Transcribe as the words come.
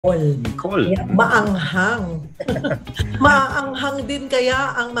Kaya maanghang. Maanghang din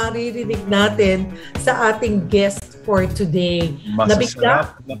kaya ang maririnig natin sa ating guest for today.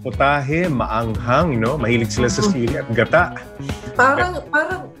 Masasarap na putahe, maanghang, no? Mahilig sila sa sili at gata.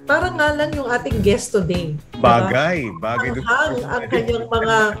 Parang nga lang yung ating guest today. Bagay. Maanghang ang kanyang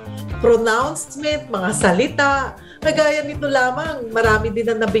mga pronouncement, mga salita. Kagaya nito lamang, marami din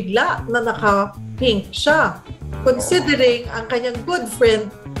na nabigla na naka-pink siya. Considering ang kanyang good friend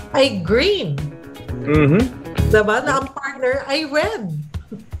ay green. Diba? Na ang partner ay red.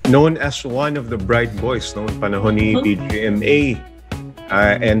 Known as one of the bright boys noong panahon ni BGMA.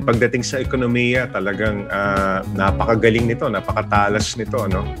 And pagdating sa ekonomiya, talagang napakagaling nito, napakatalas nito.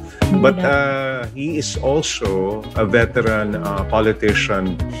 No? But he is also a veteran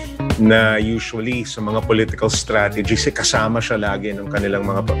politician na usually sa mga political strategies, kasama siya lagi ng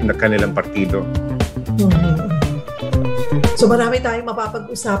kanilang partido. So marami tayong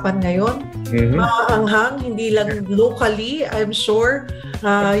mapapag-usapan ngayon. Maanghang, hindi lang locally, I'm sure.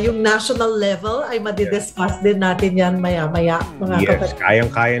 Yung national level ay madidiscuss din natin yan maya-maya. Yes,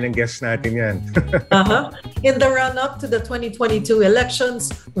 kayang-kaya ng guest natin yan. In the run-up to the 2022 elections,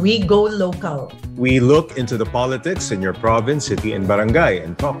 we go local. We look into the politics in your province, city, and barangay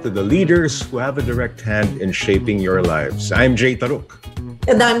and talk to the leaders who have a direct hand in shaping your lives. I'm Taruc.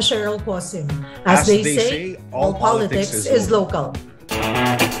 And I'm Cheryl Cosim. As they say, all politics is local.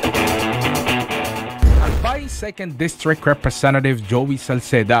 Albay 2nd District Representative Joey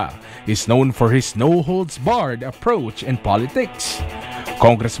Salceda is known for his no-holds-barred approach in politics.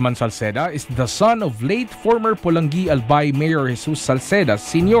 Congressman Salceda is the son of late former Pulangi Albay Mayor Jesus Salceda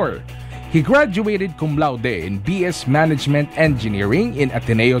Sr. He graduated cum laude in BS Management Engineering in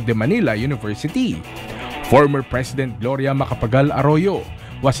Ateneo de Manila University. Former President Gloria Macapagal Arroyo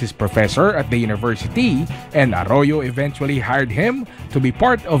was his professor at the university, and Arroyo eventually hired him to be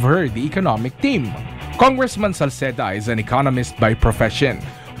part of the economic team. Congressman Salceda is an economist by profession,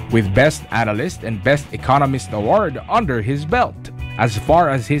 with Best Analyst and Best Economist Award under his belt. As far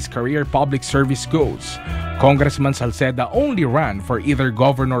as his career public service goes, Congressman Salceda only ran for either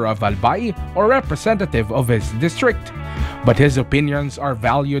governor of Albay or representative of his district, but his opinions are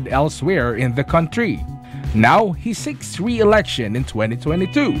valued elsewhere in the country. Now, he seeks re-election in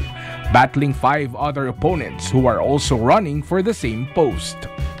 2022, battling 5 other opponents who are also running for the same post.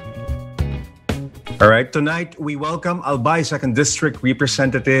 All right, tonight we welcome Albay 2nd District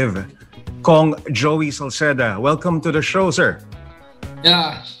Representative Kong Joey Salceda. Welcome to the show, sir.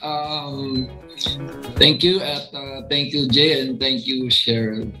 Yeah, thank you at thank you Jay and thank you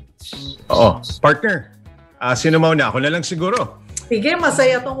Cheryl. Partner, sino mauna? Ako na lang siguro. Sige,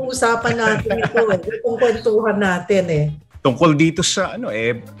 masaya tong usapan natin ito. Itong kwentuhan natin Tungkol dito sa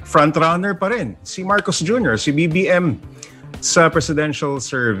frontrunner pa rin. Si Marcos Jr., si BBM sa presidential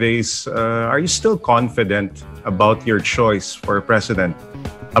surveys. Are you still confident about your choice for president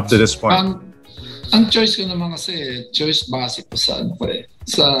up to this point? Ang choice ko naman kasi, choice base po sa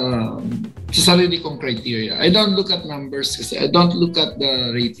sa sarili kong criteria. I don't look at numbers kasi I don't look at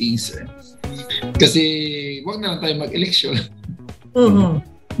the ratings. Kasi wag na lang tayo mag-election.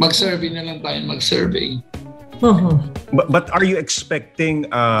 Mag-survey na lang tayo, mag-survey. But are you expecting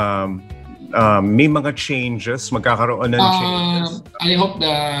may mga changes, magkakaroon ng changes? I hope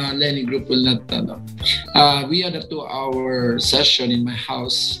the Lenny Group will not. We had a 2-hour session in my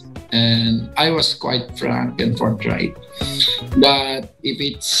house and I was quite frank and forthright that if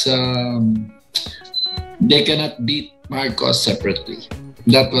it's they cannot beat Marcos separately.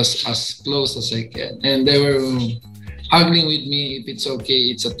 That was as close as I can. And they were haggling with me if it's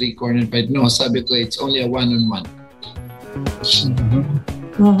okay, it's a 3-corner fight. No, sabi ko, it's only a 1-on-1.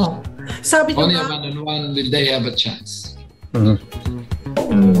 Sabi only a 1-on-1 will they have a chance.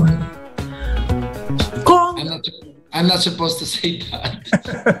 Kong, I'm not supposed to say that.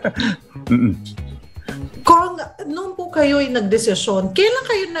 Kong, nung po kayo'y nagdesisyon, kailan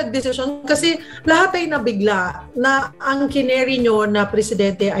kayo nagdesisyon? Kasi lahat ay nabigla na ang kineri nyo na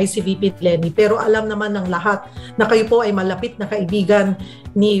presidente ay si VP Lenny. Pero alam naman ng lahat na kayo po ay malapit na kaibigan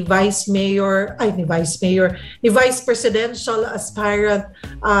ni Vice Presidential Aspirant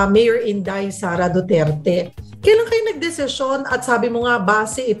Mayor Inday Sara Duterte. Kailan kayo nagdesisyon at sabi mo nga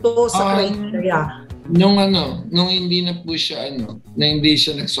base ito sa criteria? Nung hindi na po siya na hindi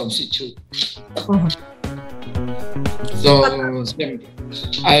siya nag-substitute. So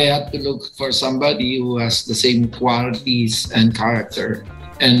I had to look for somebody who has the same qualities and character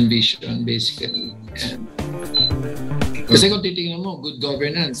and vision basically. And kasi kung titingnan mo, good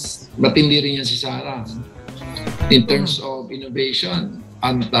governance, matindi rin yan si Sara. In terms of innovation,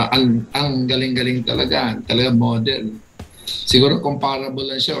 ang galing-galing talaga model. siguro comparable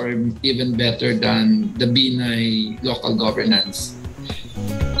lang siya or even better than the Binay local governance.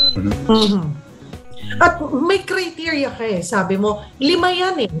 At may criteria ka sabi mo, 5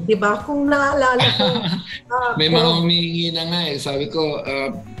 yan di ba? Kung naalala ko. May mga humihingi na nga sabi ko,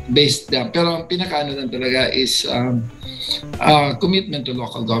 based down. Pero ang pinakaano lang talaga is commitment to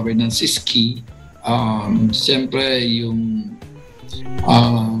local governance is key. Siyempre, yung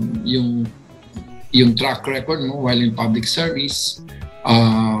track record mo while in public service,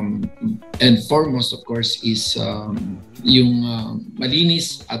 and foremost of course is yung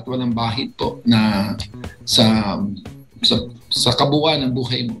malinis at walang bahid po na sa kabuuan ng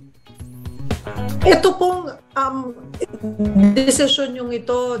buhay mo. Ito pong decision yung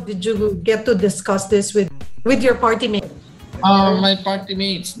ito, did you get to discuss this with your party mates? My party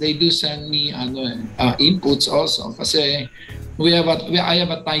mates, they do send me inputs also kasi I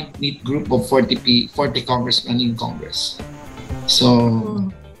have a tight-knit group of 40 congressmen in Congress.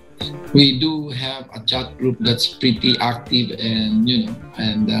 So we do have a chat group that's pretty active and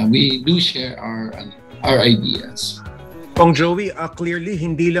we do share our ideas. Kong Joey, clearly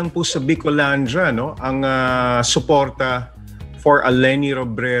hindi lang po sa Bicolandia ang suporta for a Leni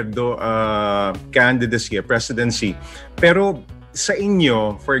Robredo candidacy, presidency. Pero sa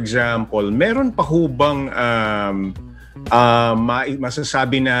inyo, for example, meron pa hubang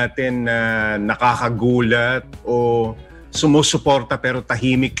masasabi natin na nakakagulat o sumusuporta pero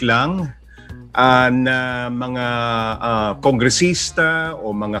tahimik lang na mga kongresista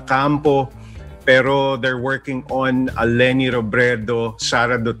o mga kampo pero they're working on a Leni Robredo,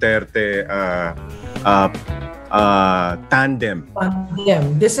 Sara Duterte tandem.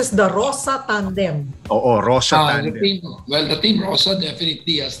 This is the Rosa tandem. Oo, Rosa tandem. The team Rosa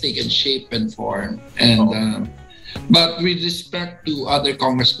definitely has taken shape and form. And but with respect to other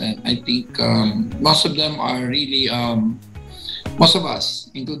congressmen, I think most of them are really, most of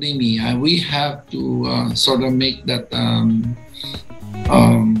us, including me, we have to sort of make that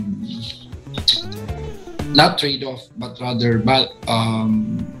not trade-off, but rather,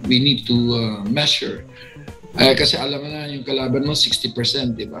 we need to measure. Kasi alam mo na yung kalaban mo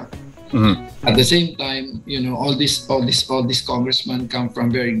 60%, di ba? At the same time, all these congressmen come from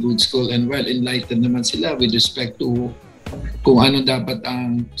very good school and well enlightened naman sila with respect to kung ano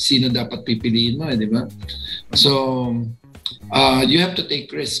sino dapat pipiliin mo, di ba? So you have to take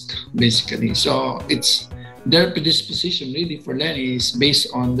risk basically. So it's their predisposition really for Leni is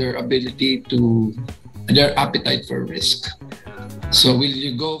based on their appetite for risk. So will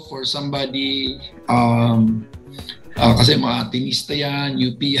you go for somebody kasi mga Atinista yan,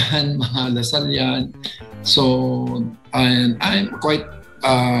 UP yan, mga Lasal yan. So, and I'm quite,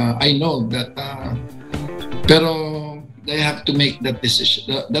 I know that, pero they have to make that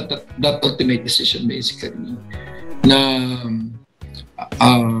decision, that ultimate decision basically. Na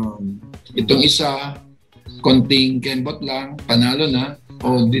itong isa, konting kembot lang, panalo na,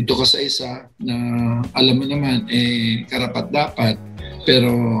 o dito ka sa isa na alam mo naman, karapat-dapat,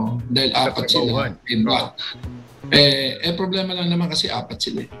 pero dahil apat sila, iba. Problema lang naman kasi apat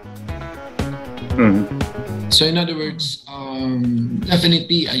sila. So in other words,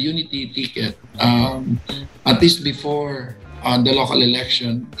 definitely a unity ticket, at least before the local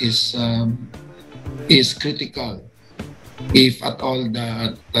election is critical. If at all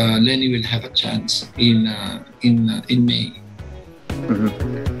that Leni will have a chance in May.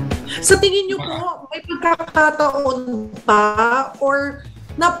 Sa tingin niyo po, may pagkakataon pa or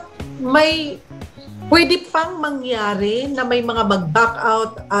na may pwede pang mangyari na may mga mag-back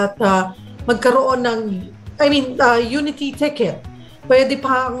out at magkaroon ng, unity ticket. Pwede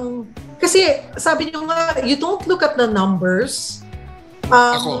pang, kasi sabi niyo nga, you don't look at the numbers.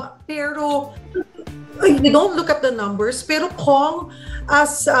 Pero, you don't look at the numbers, pero kung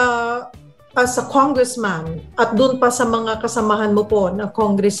as a congressman at doon pa sa mga kasamahan mo po na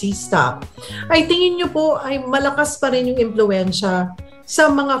kongresista, ay tingin niyo po ay malakas pa rin yung impluwensya sa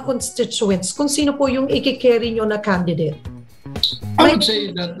mga constituents kung sino po yung i-carry nyo na candidate? I would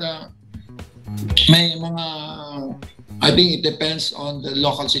say that may mga, I think it depends on the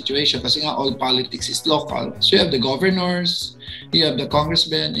local situation kasi nga all politics is local. So you have the governors, you have the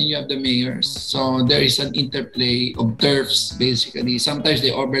congressmen, and you have the mayors. So there is an interplay of turfs basically. Sometimes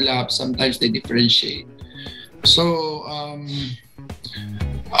they overlap, sometimes they differentiate. So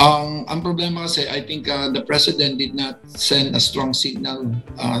ang problema kasi, I think the president did not send a strong signal.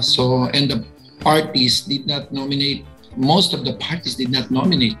 And the parties did not nominate, most of the parties did not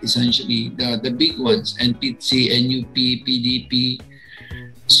nominate essentially the big ones, NPC, NUP, PDP.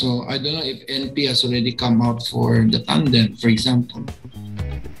 So I don't know if NP has already come out for the tandem, for example,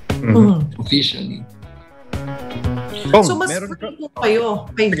 officially. So mas free po kayo.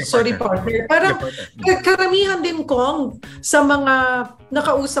 Sorry partner. Parang karamihan din kong sa mga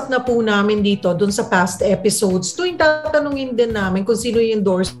nakausap na po namin dito dun sa past episodes, tuwing tatanungin din namin kung sino yung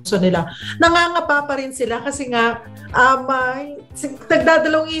endorso nila, nangangapa pa rin sila kasi nga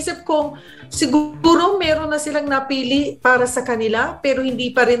nagdadalawang isip kong siguro meron na silang napili para sa kanila pero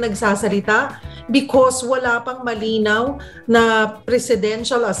hindi pa rin nagsasalita because wala pang malinaw na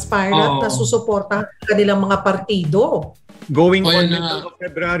presidential aspirant na susuportahan ng kanilang mga partido. Going on ng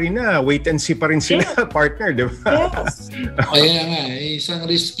February na, wait and see pa rin sila, partner, di ba? Yes. Kaya nga, isang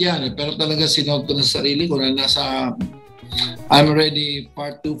risk yan. Pero talaga sinod ko na sarili ko na I'm already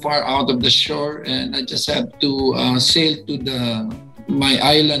too far out of the shore and I just have to sail to my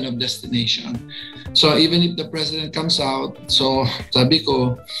island of destination. So even if the president comes out, so sabi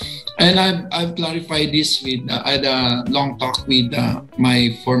ko, and I've clarified this with, I had a long talk with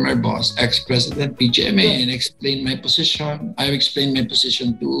my former boss, ex-president PGMA, and explained my position. I've explained my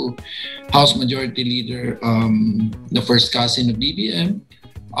position to House Majority Leader, the first cousin of BBM,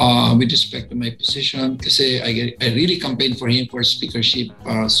 with respect to my position, kasi I really campaigned for him for speakership.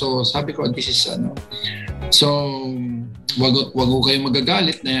 So sabi ko, this is so wag ko kayo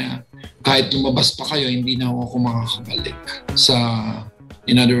magagalit na kahit lumabas pa kayo, hindi na ako makakabalik sa,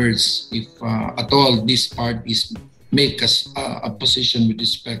 in other words, if at all these parties make us a position with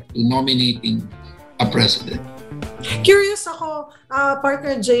respect to nominating a president. Curious ako,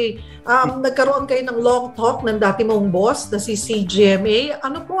 partner Jay, nagkaroon kayo ng long talk ng dati mong boss na si CGMA.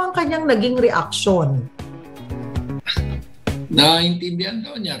 Ano po ang kanyang naging reaksyon? Naintindihan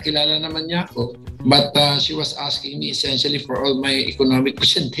daw niya, kilala naman niya ako. But she was asking me essentially for all my economic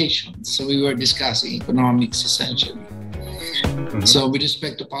presentations. So we were discussing economics essentially. Mm-hmm. So with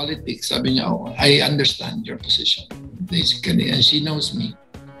respect to politics, sabi niya, I understand your position, basically, and she knows me.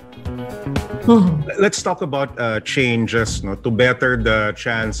 Let's talk about changes to better the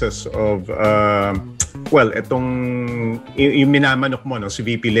chances of itong yung minamanok mo si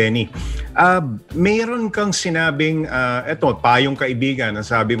VP Lenny. Mayroon kang sinabing payong kaibigan ang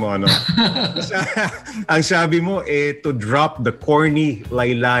sabi mo ang sabi mo to drop the corny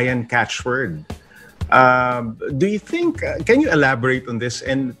laylayan catchword. Do you think can you elaborate on this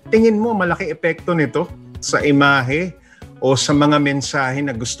and tingin mo malaki epekto nito sa imahe o sa mga mensahe na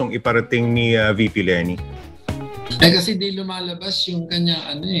gustong iparating ni VP Lenny? Kasi di lumalabas yung kanya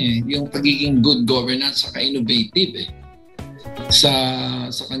yung pagiging good governance saka innovative sa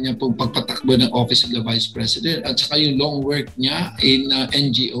kanya pong pagpatakbo ng Office of the Vice President at saka yung long work niya in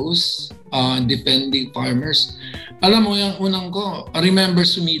NGOs defending farmers. Alam mo yung unang ko, remember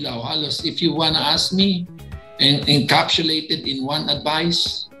Sumilaw, halos if you wanna ask me and encapsulated in one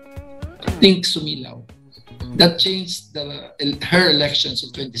advice, think Sumilaw. That changed her elections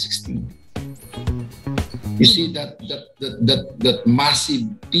of 2016. You see that massive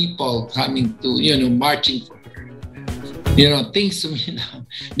people coming to marching for her. Things to me now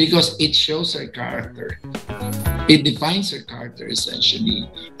because it shows her character. It defines her character essentially.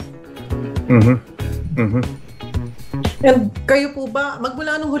 And kayo po ba,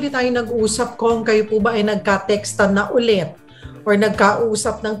 magmula nung huli tayo nag-usap kung kayo po ba ay nagka-textan na ulit or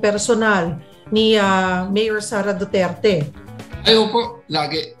nagkausap ng personal ni Mayor Sara Duterte? Ay, opo,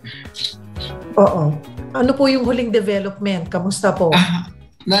 lagi. Oo. Ano po yung huling development? Kamusta po?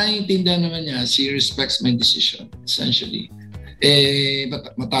 Naiintindihan naman niya. She respects my decision, essentially.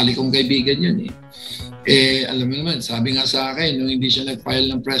 Matalik kong kaibigan yun alam mo naman, sabi nga sa akin, nung hindi siya nag-file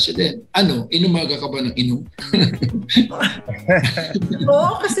ng president, inumaga ka ba ng inom?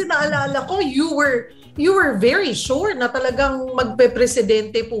 Oo, kasi naalala ko, you were very sure na talagang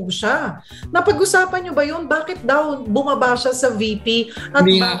magpe-presidente po siya. Napag-usapan niyo ba yun? Bakit daw bumaba siya sa VP at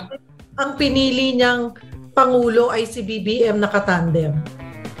bakit ang pinili niyang Pangulo ay si BBM na katandem?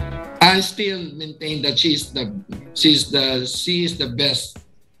 I still maintain that she is the best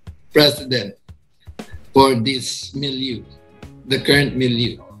president for this milieu, the current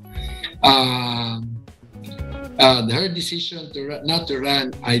milieu. Her decision not to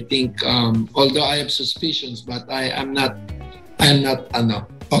run, I think, although I have suspicions, but I'm not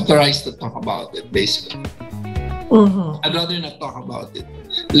authorized to talk about it. Basically, I'd rather not talk about it.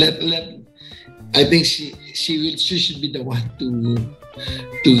 I think she should be the one to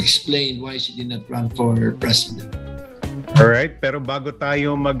explain why she did not run for president. Alright, pero bago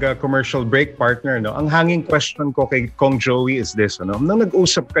tayo mag-commercial break, partner, ang hanging question ko kay Kong Joey is this, nung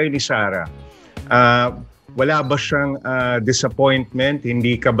nag-usap kayo ni Sara, wala ba siyang disappointment?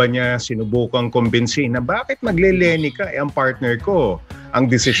 Hindi ka ba niya sinubukang kumbinsin na bakit magle-Lenny ka? Ang partner ko, ang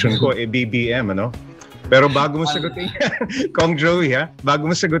decision ko, BBM, Pero bago mo sagutin niya, Kong Joey, bago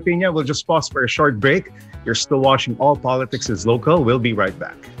mo sagutin niya, we'll just pause for a short break. You're still watching All Politics is Local. We'll be right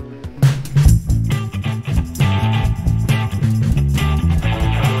back.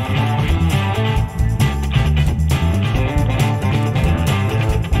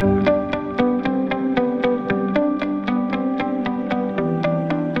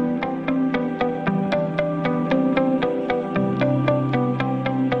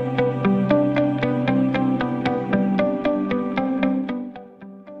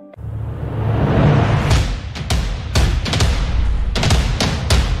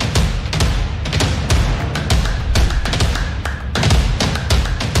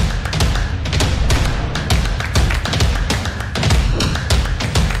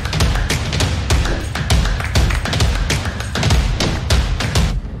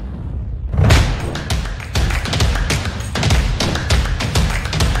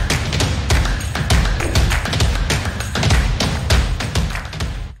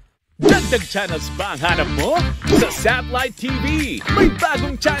 Dagdag channels ba ang hanap mo? Sa Satellite TV, may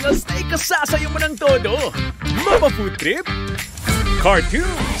bagong channels na ikasasayo mo ng todo. Mama Food Trip,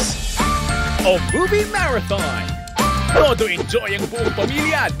 Cartoons, o Movie Marathon. Todo enjoy ang buong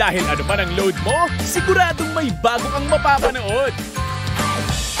pamilya dahil ano man ang load mo, siguradong may bago kang mapapanood.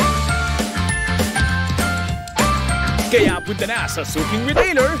 Kaya punta na sa suking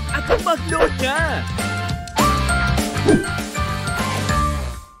retailer at mag-load na.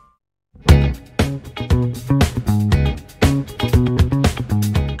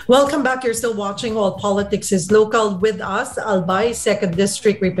 Welcome back. You're still watching All Politics is Local with us, Albay 2nd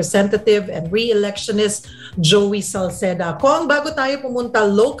District Representative and re-electionist Joey Salceda. Kung bago tayo pumunta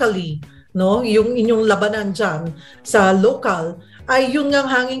locally, no, yung inyong labanan dyan sa local, ay yung ang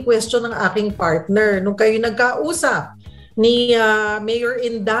hanging question ng aking partner. Nung kayo nagkausap ni Mayor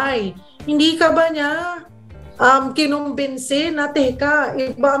Inday, hindi ka ba niya kinumbinsi na, teka,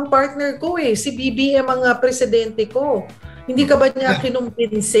 iba ang partner ko si BBM ang presidente ko. Hindi ka ba niya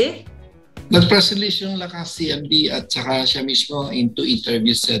kinumbinsi? Nag-press release yung lakas CMD at saka siya mismo in 2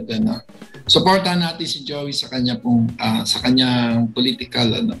 interviews said supportan natin si Joey sa kanya pong sa kanyang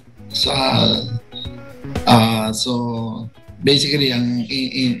political so basically ang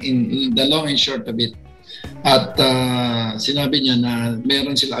in the long and short of it at sinabi niya na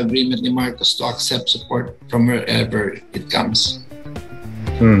meron sila agreement ni Marcos to accept support from wherever it comes.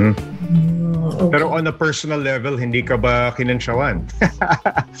 Mm-hmm. Okay. Pero on a personal level, hindi ka ba kinansyawan?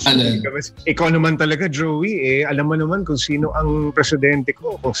 Ikaw naman talaga, Joey, alam mo naman kung sino ang presidente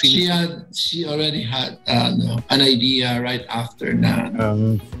ko. Kung sino she already had an idea right after na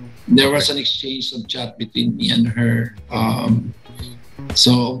there was an exchange of chat between me and her.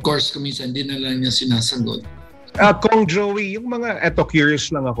 So, of course, kuminsan din na lang niya sinasagot. Kung Joey, yung mga, curious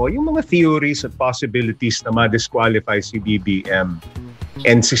lang ako, yung mga theories at possibilities na ma-disqualify si BBM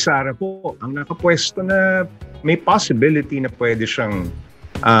and si Sara po, ang nakapwesto na may possibility na pwede siyang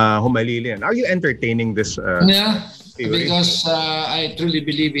humalilin. Are you entertaining this yeah, theory? Because I truly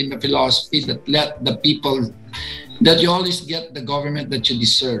believe in the philosophy that let the people, that you always get the government that you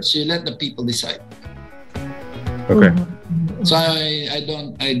deserve. So you let the people decide. Okay. So I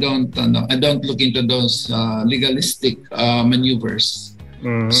don't look into those legalistic maneuvers.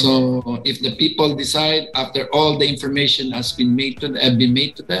 Mm-hmm. So if the people decide after all the information has been made to them,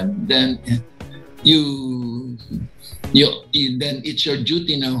 then then it's your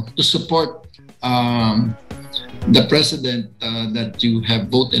duty now to support the president that you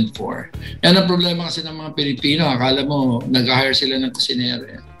have voted for. Yan ang problema kasi ng mga Pilipino. Akala mo nag-hire sila ng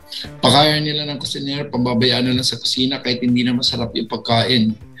kusinero. Pag-hire nila ng kusinero, pababayaan na lang sa kusina kahit hindi na masarap yung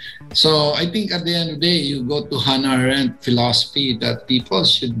pagkain. So I think at the end of the day, you go to Hannah Arendt philosophy that people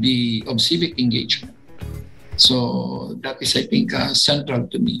should be of civic engagement. So that is, I think, central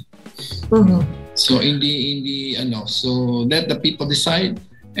to me. Mm-hmm. So so let the people decide,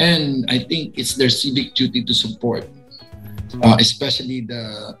 and I think it's their civic duty to support, especially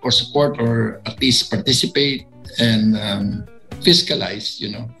support or at least participate and fiscalize,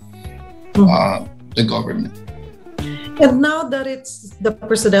 the government. And now that it's the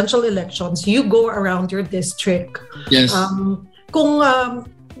presidential elections, you go around your district. Yes. Kung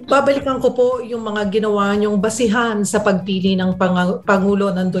babalikan ko po yung mga ginawa niyong basihan sa pagpili ng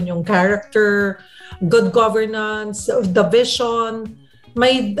Pangulo, nandun yung character, good governance, the vision,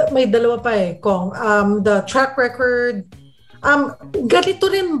 may dalawa pa Kong, the track record.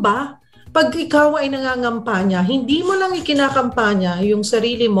 Ganito rin ba? Pag ikaw ay nangangampanya, hindi mo lang ikinakampanya yung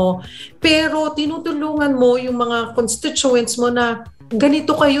sarili mo, pero tinutulungan mo yung mga constituents mo na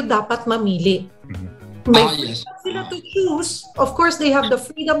ganito kayo dapat mamili. May yes. sila to choose. Of course, they have the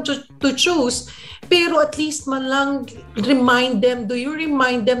freedom to choose. Pero at least man lang remind them, do you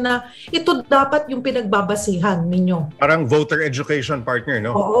remind them na ito dapat yung pinagbabasihan ninyo? Parang voter education, partner,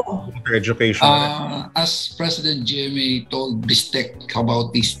 no? Oo. Voter education. As President GMA told Bistek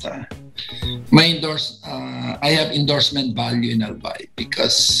Bautista, I have endorsement value in Albay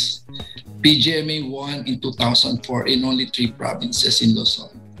because PGMA won in 2004 in only 3 provinces in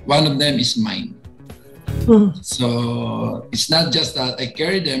Luzon. One of them is mine. So it's not just that I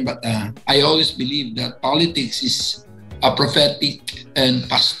carry them, but I always believe that politics is a prophetic and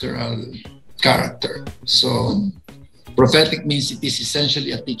pastoral character. So prophetic means it is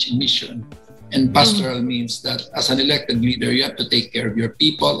essentially a teaching mission, and pastoral means that as an elected leader, you have to take care of your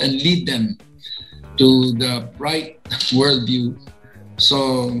people and lead them to the right worldview,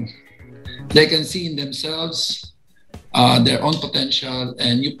 so they can see in themselves their own potential,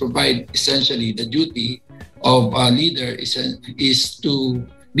 and you provide essentially the duty of a leader is to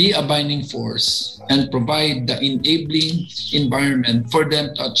be a binding force and provide the enabling environment for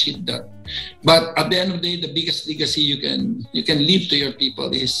them to achieve that. But at the end of the day, the biggest legacy you can leave to your people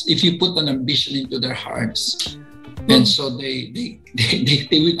is if you put an ambition into their hearts, and so they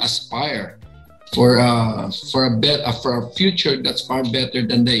will aspire for a future that's far better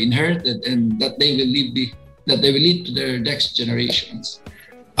than they inherited, and that they will lead to their next generations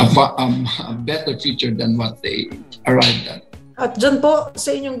a better future than what they arrived at. At dyan po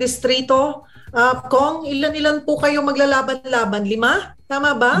sa inyong distrito, Kong, ilan po kayo maglalaban-laban? 5?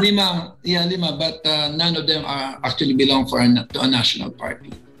 Tama ba? 5, but none of them actually belong to a national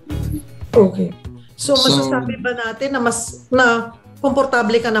party. Okay. So masasabi ba natin na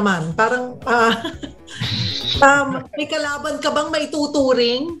komportable ka naman? Parang may kalaban ka bang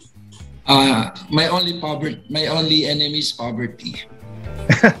maituturing? My only enemy is poverty.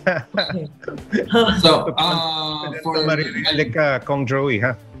 So Kong Joey,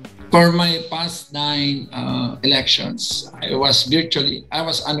 ha? For my past 9 elections, I was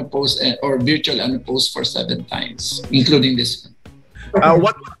unopposed or virtually unopposed for 7 times, including this one.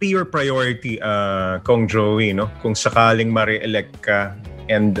 What would be your priority, Kong Joey, no? Kung sakaling ma-re-elect ka,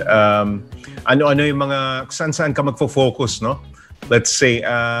 and ano-ano yung mga saan ka magfo-focus, no? Let's say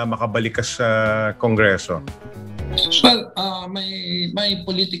makabalik ka sa Kongreso. Well, my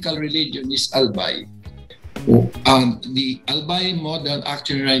political religion is Albay. The Albay model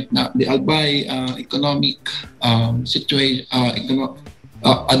actually right now, the Albay economic situation,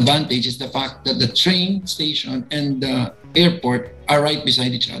 advantage is the fact that the train station and the airport are right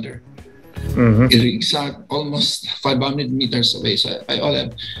beside each other. Exact, almost 500 meters away. So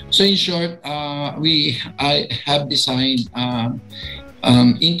in short, I have designed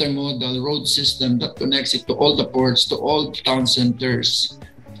intermodal road system that connects it to all the ports, to all town centers,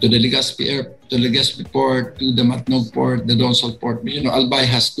 to the Legazpi port, to the Matnog port, the Donsol port. You know, Albay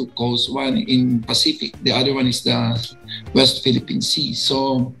has 2 coasts, one in Pacific, the other one is the West Philippine Sea.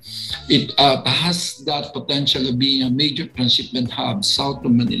 So it has that potential of being a major transshipment hub south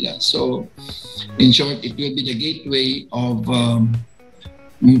of Manila. So in short, it will be the gateway of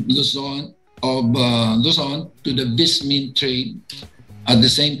Luzon to the Vis-Min trade. At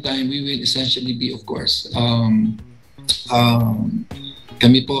the same time, we will essentially be, of course,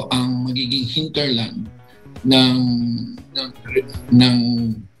 kami po ang magiging hinterland ng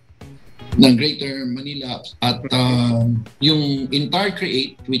Greater Manila at yung entire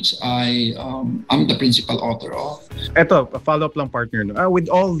CREATE, which I'm the principal author of. Eto, follow-up lang, partner. No?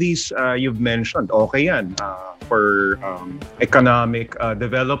 With all these you've mentioned, okay yan for economic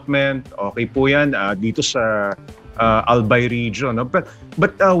development, okay po yan dito sa Albay region. No? But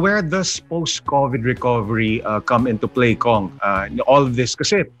where does post-COVID recovery come into play, Kong? All of this,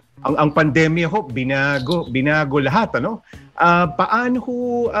 kasi ang pandemya ho, binago lahat, ano? Paano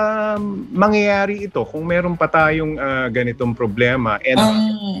ho mangyayari ito kung meron pa tayong ganitong problema? And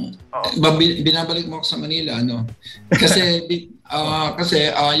binabalik mo ako sa Manila, ano? Kasi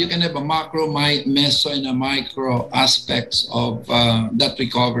you can have a macro, meso, and a micro aspects of that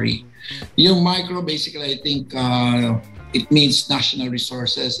recovery. Yung micro, basically, I think it means national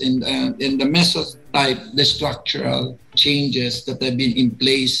resources. In the meso type, the structural changes that have been in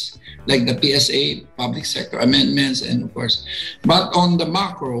place, like the PSA, public sector amendments, and of course. But on the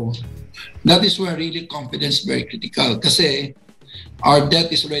macro, that is where really confidence is very critical. Kasi our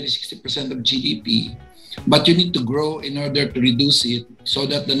debt is already 60% of GDP. But you need to grow in order to reduce it, so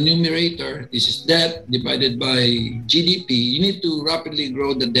that the numerator, this is debt divided by GDP, you need to rapidly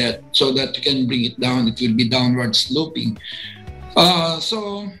grow the debt so that you can bring it down. It will be downward sloping.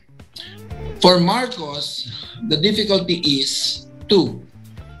 So for Marcos, the difficulty is 2.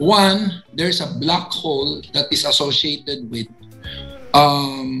 One, there's a black hole that is associated with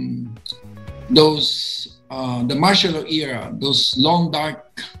the martial law era, those long dark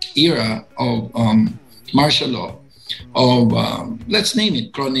era of martial law, of let's name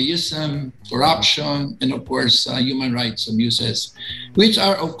it, cronyism, corruption, and of course human rights abuses, which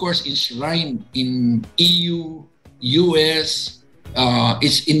are of course enshrined in EU, US,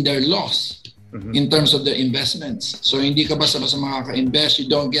 it's in their laws. In terms of the investments. So hindi ka basta-basta makaka-invest,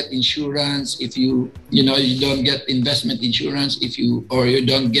 you don't get insurance if you don't get investment insurance if you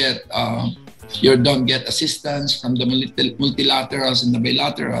don't get assistance from the multilaterals and the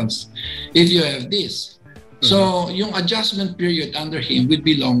bilaterals if you have this. So yung adjustment period under him will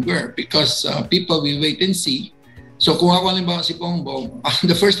be longer because people will wait and see. So kung ako halimbawa si Bongbong,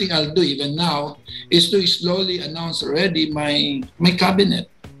 the first thing I'll do even now is to slowly announce already my cabinet,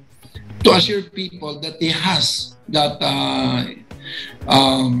 to assure people that he has that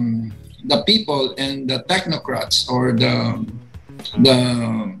the people and the technocrats or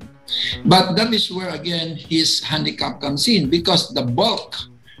but that is where again his handicap comes in, because the bulk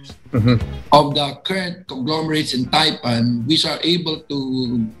of the current conglomerates in Taipan, which are able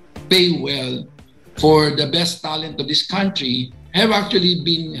to pay well for the best talent of this country, have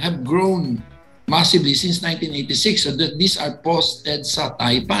grown massively since 1986. So that these are post-EDSA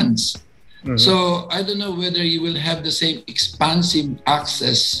Taipans. So I don't know whether you will have the same expansive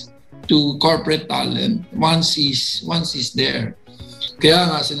access to corporate talent once he's there. Kaya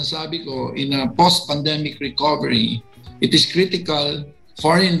nga sinasabi ko, in a post-pandemic recovery, it is critical.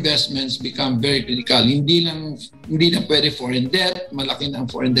 Foreign investments become very critical. Hindi na pwede foreign debt, malaki na ang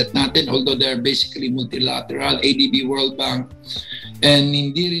foreign debt natin, although they're basically multilateral, ADB, World Bank. And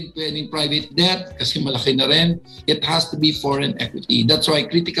hindi rin pwedeng private debt kasi malaki na rin. It has to be foreign equity. That's why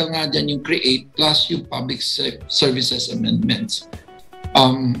critical nga dyan yung CREATE plus yung public services amendments.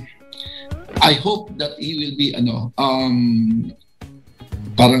 I hope that he will be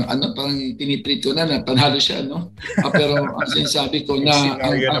parang tinitreat ko na panalo siya, no? Pero ang sinasabi ko na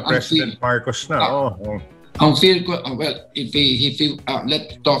ang President Marcos na. Ang fear ko, well, if he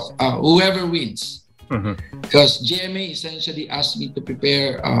let's talk, whoever wins. Because GMA essentially asked me to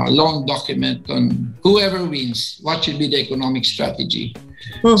prepare a long document on whoever wins, what should be the economic strategy.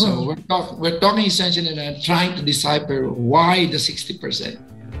 So we're talking essentially trying to decipher why the 60%.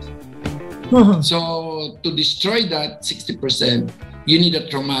 So to destroy that 60%, you need a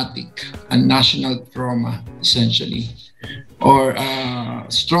national trauma, essentially, or a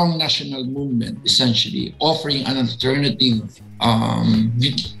strong national movement, essentially, offering an alternative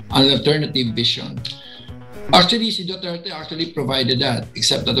vision. Actually, si Duterte actually provided that,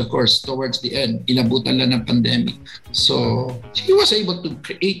 except that, of course, towards the end, inabutan lang ng pandemic. So he was able to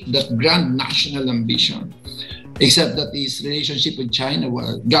create that grand national ambition, except that his relationship with China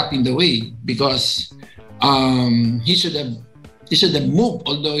got in the way, because he should have moved,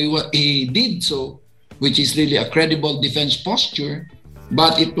 although he did so, which is really a credible defense posture,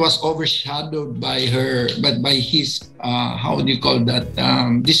 but it was overshadowed by his how do you call that,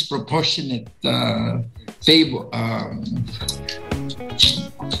 disproportionate favor,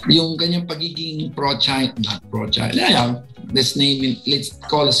 yung kanyang pagiging pro-China, let's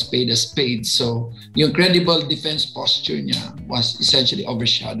call a spade a spade. So yung credible defense posture niya was essentially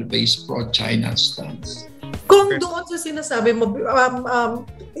overshadowed by his pro-China stance. Kung doon sa sinasabi mo,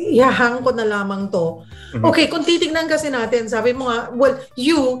 ihahang ko na lamang to. Okay, kung titignan kasi natin, sabi mo nga, well,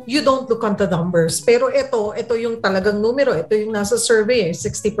 you don't look on the numbers. Pero ito yung talagang numero. Ito yung nasa survey,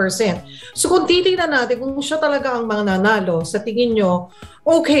 60%. So kung titignan natin, kung siya talaga ang mga nanalo, sa tingin nyo,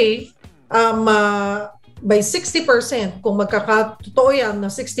 okay, by 60%, kung magkakatotoo yan na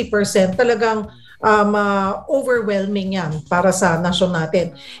 60%, talagang overwhelming yan para sa nasyon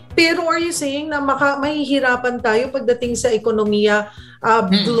natin. Pero are you saying na mahihirapan tayo pagdating sa ekonomiya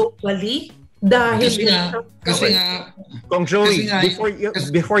globally? Dahil kasi nga Kong Joey,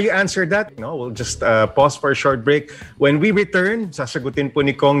 before you answer that, we'll just pause for a short break. When we return, sasagutin po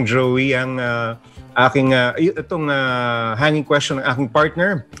ni Kong Joey ang itong hanging question ng aking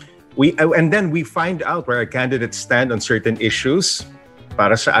partner. And then we find out where our candidates stand on certain issues.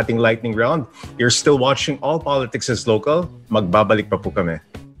 Para sa ating lightning round, you're still watching All Politics is Local. Magbabalik pa po kami.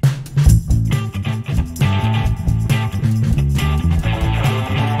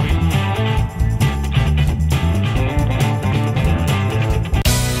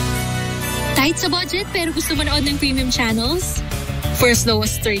 Tight sa budget pero gusto manood ng premium channels? For as low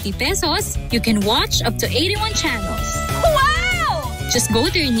as 30 pesos, you can watch up to 81 channels. Wow! Just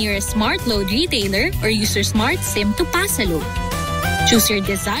go to your nearest smart load retailer or use your smart SIM to pass a load. Choose your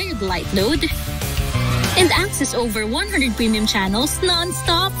desired light load and access over 100 premium channels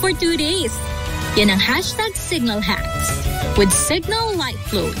non-stop for 2 days. Yan ang hashtag Cignal Hacks. With Cignal Light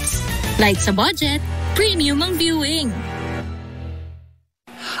Loads. Light sa budget, premium ang viewing.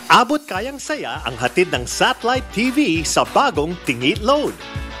 Abot kayang saya ang hatid ng satellite TV sa bagong Tingit Load.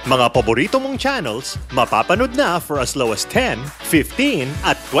 Mga paborito mong channels, mapapanood na for as low as 10, 15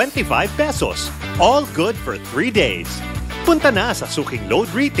 at 25 pesos. All good for 3 days. Punta na sa suking load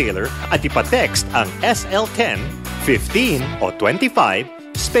retailer at ipatext ang SL10, 15 o 25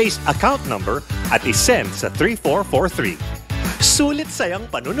 space account number at isend sa 3443. Sulit sayang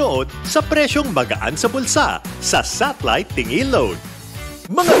panunood sa presyong magaan sa bulsa sa Satellite Tingil Load.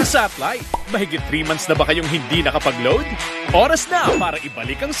 Mga satellite, mahigit 3 months na ba kayong hindi nakapag-load? Oras na para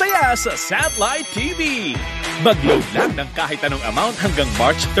ibalik ang saya sa Satellite TV. Mag-load lang ng kahit anong amount hanggang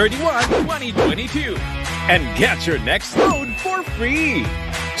March 31, 2022. And get your next load for free.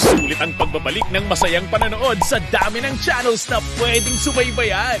 Sulit ang pagbabalik ng masayang panonood sa dami ng channels na pwedeng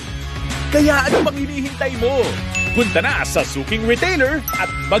subaybayan. Kaya ano pang hinihintay mo? Punta na sa suking retailer at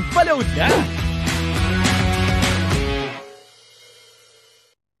magpa-load na!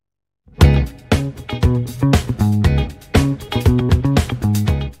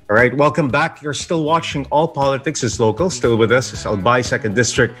 All right, welcome back. You're still watching All Politics is Local. Still with us is Albay 2nd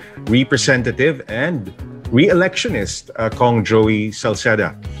District Representative and re-electionist, Kong Joey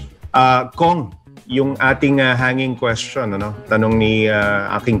Salceda. Kong, yung ating hanging question, ano? Tanong ni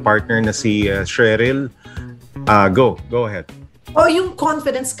aking partner na si Cheryl. Go ahead. Yung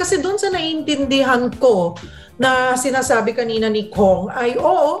confidence. Kasi doon sa naiintindihan ko na sinasabi kanina ni Kong ay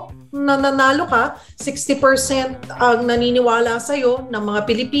nananalo ka, 60% ang naniniwala sa'yo ng mga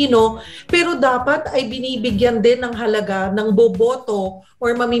Pilipino, pero dapat ay binibigyan din ng halaga ng boboto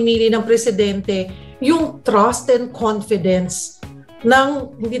or mamimili ng presidente yung trust and confidence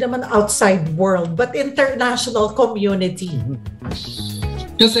ng hindi naman outside world but international community.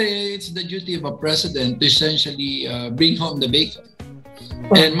 Kasi it's the duty of a president to essentially bring home the bacon.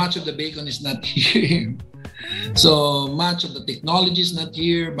 And much of the bacon is not here. So much of the technology is not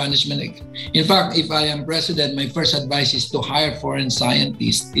here, management. In fact, if I am president, my first advice is to hire foreign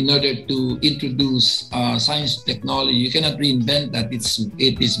scientists in order to introduce science technology. You cannot reinvent that.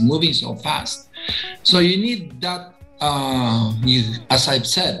 It is moving so fast. So you need that, as I've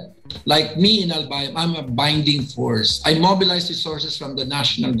said, like me in Albay, I'm a binding force. I mobilize resources from the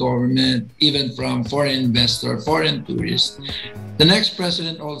national government, even from foreign investors, foreign tourists. The next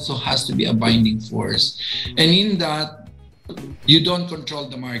president also has to be a binding force. And in that, you don't control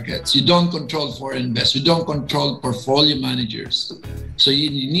the markets. You don't control foreign investors. You don't control portfolio managers. So you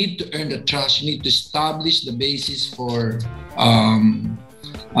need to earn the trust. You need to establish the basis for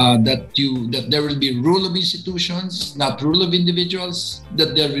that there will be rule of institutions, not rule of individuals,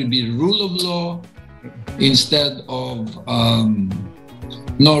 that there will be rule of law instead of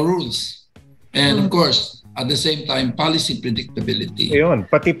no rules. And of course, at the same time, policy predictability. Ayun,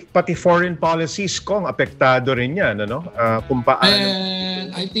 pati foreign policies, Kong, apektado rin yan, ano? Kung paano.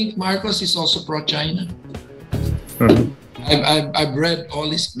 And I think Marcos is also pro-China. I've read all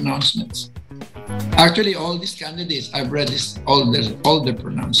his pronouncements. Actually, all these candidates, I've read all their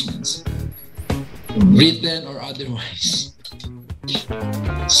pronouncements, written or otherwise.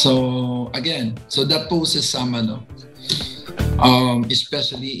 So again, that poses some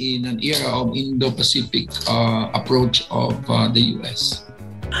especially in an era of Indo-Pacific approach of the US.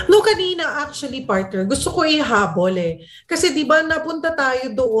 No, kanina actually, partner, gusto ko ihabol Kasi di ba napunta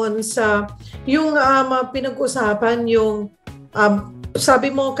tayo doon sa yung pinag-usapan yung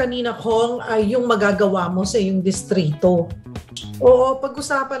sabi mo kanina, Kong, ay yung magagawa mo sa iyong distrito. Oo,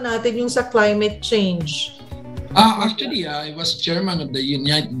 pag-usapan natin yung sa climate change. Actually, I was chairman of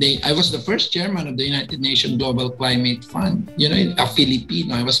I was the first chairman of the United Nations Global Climate Fund. You know, a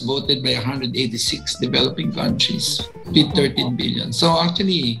Filipino. I was voted by 186 developing countries with 13 billion. So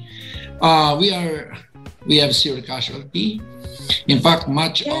actually, we have zero casualty. In fact,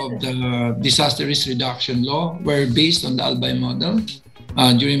 much of the disaster risk reduction law were based on the Albay model.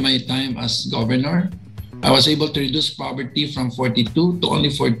 During my time as governor, I was able to reduce poverty from 42 to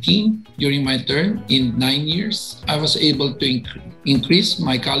only 14 during my term in 9 years. I was able to increase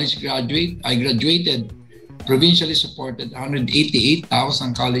my college graduate. I graduated provincially supported 188,000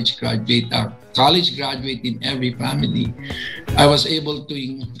 college graduate in every family. I was able to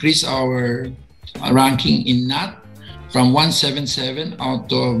increase our ranking in NAT from 177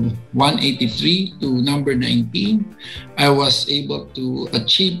 out of 183 to number 19. I was able to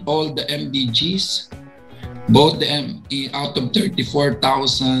achieve all the MDGs, both out of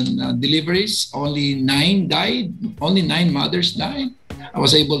 34,000 deliveries, only 9 died, only 9 mothers died. I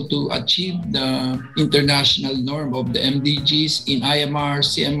was able to achieve the international norm of the MDGs in IMR,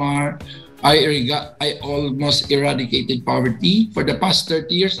 CMR. I almost eradicated poverty. For the past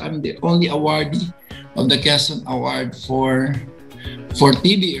 30 years, I'm the only awardee of the Quezon Award for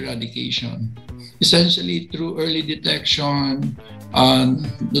TB eradication, essentially through early detection,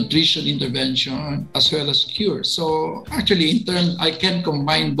 nutrition intervention, as well as cure. So actually, in turn, I can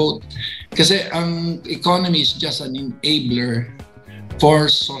combine both. Kasi ang economy is just an enabler for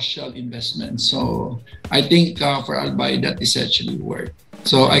social investment. So I think for Albay, that essentially worked.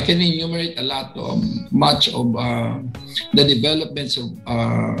 So I can enumerate a lot of much of the developments of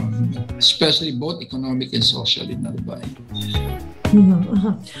especially both economic and social in Albay.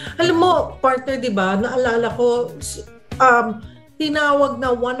 Alam mo, partner, di ba, naalala ko, tinawag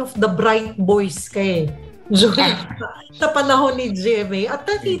na one of the bright boys kay Joey sa panahon ni GMA. At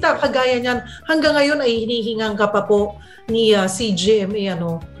nakita kagaya niyan, hanggang ngayon ay hinihingang ka pa po ni CGMA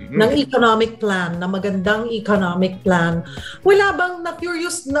ng economic plan, na magandang economic plan. Wala bang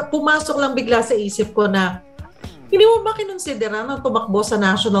na-curious na pumasok lang bigla sa isip ko na hindi mo ba kinonsidera na tumakbo sa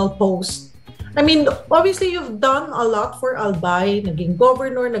national post? I mean, obviously you've done a lot for Albay, naging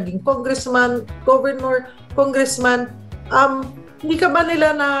governor, naging congressman, hindi ka ba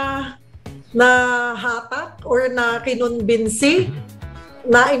nila na hatak or na kinumbinsi,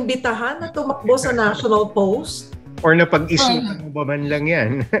 na imbitahan na tumakbo sa national post? Or napag-isipan mo ba man lang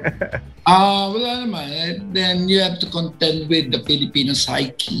yan? Wala naman. Then you have to contend with the Filipino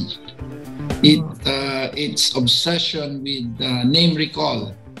psyche. Its obsession with name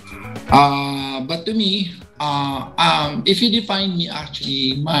recall. But to me, if you define me,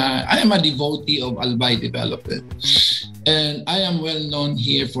 actually, I am a devotee of Albay development. And I am well known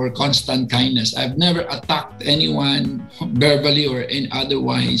here for constant kindness. I've never attacked anyone verbally or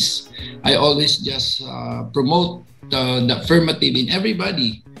otherwise. I always just promote the affirmative in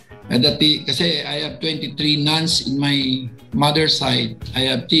everybody. Kasi I have 23 nuns in my mother's side. I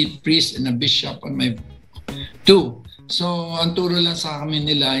have 3 priests and a bishop on my 2. So, ang turo lang sa kami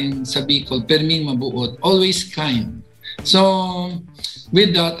nila yung sa Bicol, perming mabuot, always kind. So,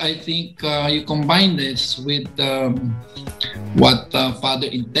 with that, I think you combine this with what Father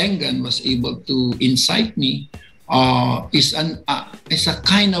Intengan was able to incite me is a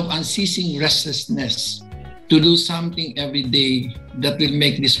kind of unceasing restlessness to do something every day that will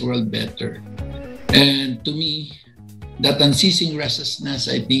make this world better. And to me, that unceasing restlessness,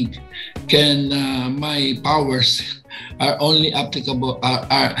 I think, my powers are only applicable,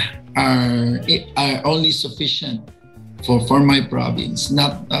 are only sufficient for my province.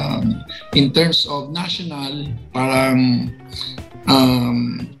 Not in terms of national, parang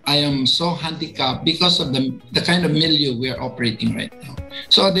I am so handicapped because of the kind of milieu we are operating right now.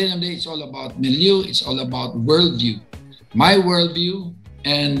 So at the end of the day, it's all about milieu, it's all about worldview. My worldview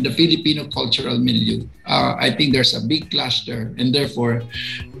and the Filipino cultural milieu. I think there's a big clash there, and therefore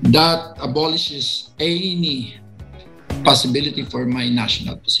that abolishes any possibility for my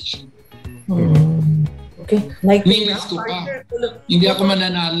national position. Okay. English ko pa. Hindi ako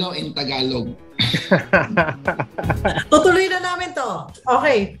mananalo in Tagalog. Tutuloy na namin to.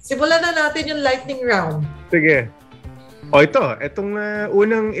 Okay, simulan na natin yung lightning round. Sige. Itong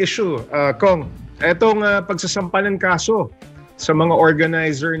unang issue, Kong, itong pagsasampa ng kaso sa mga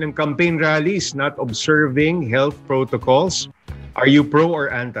organizer ng campaign rallies not observing health protocols. Are you pro or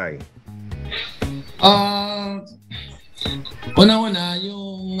anti? Una-una,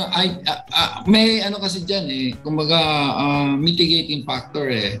 yung may ano kasi dyan kumbaga mitigating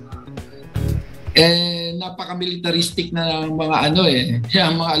factor napaka-militaristic na ng mga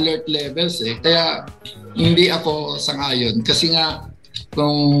yung mga alert levels kaya hindi ako sangayon kasi nga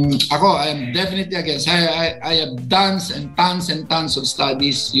kung ako, I am definitely against. I have tons and tons of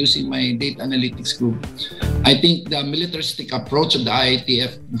studies using my data analytics group. I think the militaristic approach of the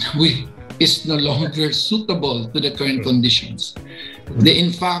IATF is no longer suitable to the current conditions.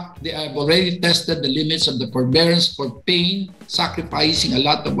 In fact, they have already tested the limits of the forbearance for pain, sacrificing a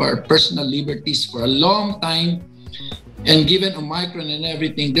lot of our personal liberties for a long time. And given Omicron and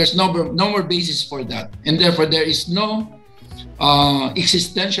everything, there's no more basis for that. And therefore, there is no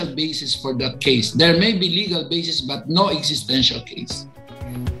existential basis for that case. There may be legal basis, but no existential case.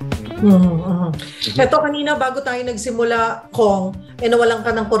 Ito kanina bago tayo nagsimula, Kong, nawalan ka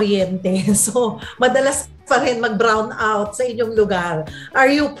ng kuryente. So, madalas pa rin mag-brown out sa inyong lugar. Are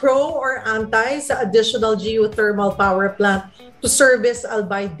you pro or anti sa additional geothermal power plant to service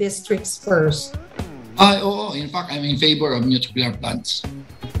Albay districts first? Oo. In fact, I'm in favor of nuclear plants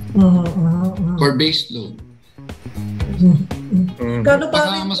for base load.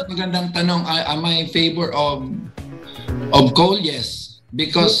 Mas magandang tanong, am I in favor of coal? Yes.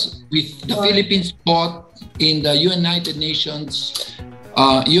 because the Philippines fought in the United Nations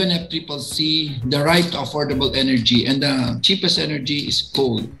UNFCCC the right to affordable energy, and the cheapest energy is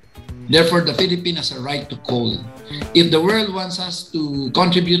coal. Therefore, the Philippines has a right to coal. If the world wants us to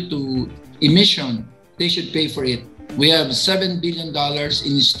contribute to emission, they should pay for it. We have $7 billion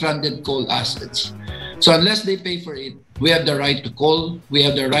in stranded coal assets. So unless they pay for it, we have the right to coal. We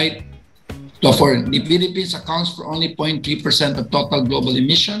have the right to afford. The Philippines accounts for only 0.3% of total global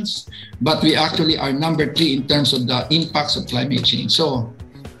emissions, but we actually are number 3 in terms of the impacts of climate change. So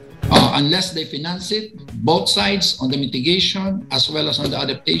unless they finance it, both sides on the mitigation as well as on the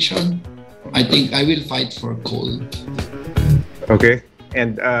adaptation, I think I will fight for coal. Okay.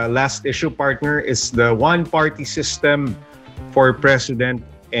 And last issue, partner, is the one-party system for president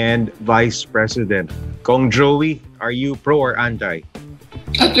and vice president. Kong Joey, are you pro or anti?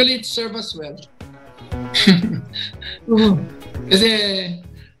 Actually, it serves us well. Kasi,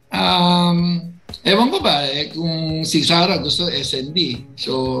 ewan ko ba, kung si Sarah gusto SND.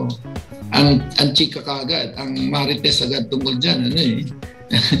 So, ang chika kagad, ang marites agad tungkol dyan,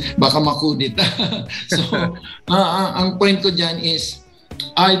 baka makudita. So, ang point ko dyan is,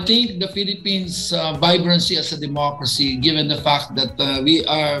 I think the Philippines' vibrancy as a democracy, given the fact that we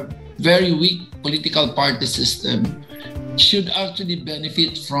are very weak political party system, should actually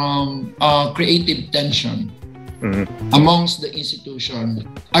benefit from creative tension amongst the institution.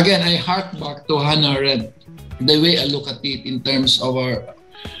 Again, I hark back to Hannah Arendt, the way I look at it in terms of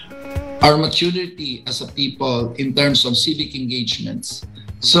our maturity as a people in terms of civic engagements.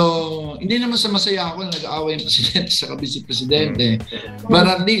 So, hindi naman sa masaya ako na nag-aaway yung presidente sa vice-presidente. But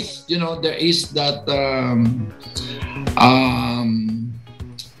at least, there is that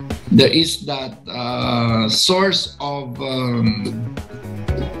source of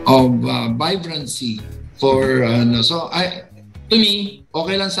vibrancy for so to me,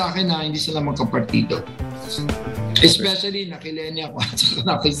 okay lang sa akin na hindi sila magkapartido. Especially na kay Lenny ako at saka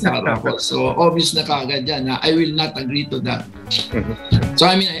na kay Sarah ako. So obvious na kagad yan na I will not agree to that. So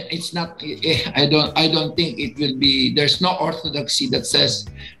I mean, it's not, I don't think it will be, there's no orthodoxy that says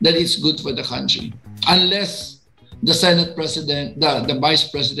that it's good for the country. Unless the Senate President, the Vice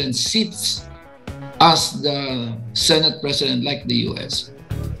President sits as the Senate President like the US.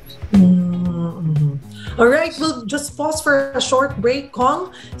 All right, we'll just pause for a short break,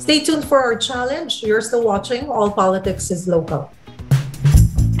 Kong. Stay tuned for our challenge. You're still watching All Politics is Local.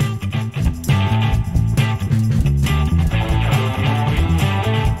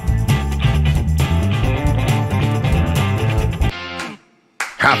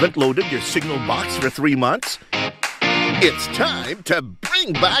 Haven't loaded your Cignal box for 3 months? It's time to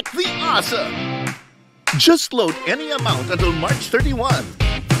bring back the awesome! Just load any amount until March 31.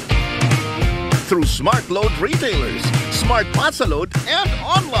 Through Smart Load retailers, Smart Pasa Load, and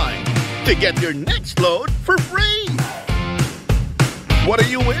online to get your next load for free. What are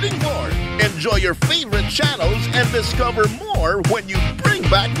you waiting for? Enjoy your favorite channels and discover more when you bring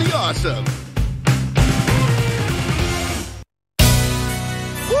back the awesome.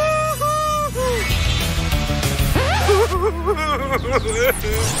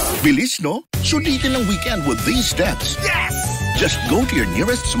 Bilis, no? Sulitin ang weekend with these steps. Yes! Just go to your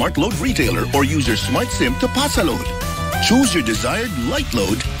nearest Smart Load retailer or use your Smart SIM to Pasa Load. Choose your desired light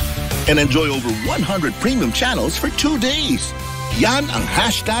load and enjoy over 100 premium channels for 2 days. Yan ang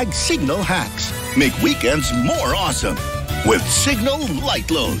hashtag Cignal Hacks. Make weekends more awesome with Cignal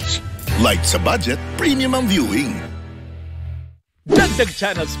Light Loads. Light sa budget, premium ang viewing. Dagdag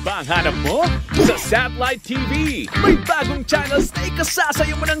channels ba ang hanap mo? Sa Satellite TV, may bagong channels na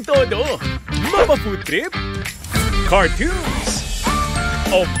ikasasayo mo ng todo. Mama Food Trip, Cartoons,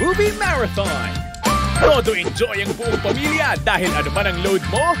 o Movie Marathon. Todo enjoy ang buong pamilya dahil ano man ang load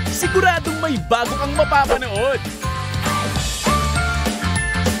mo, siguradong may bago ang mapapanood.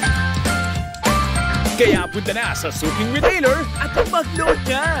 Kaya punta na sa suking retailer at mag-load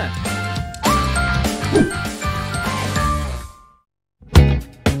ka.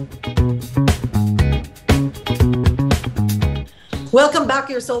 Welcome back.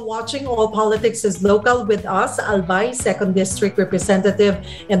 You're still watching All Politics is Local with us, Albay, 2nd District Representative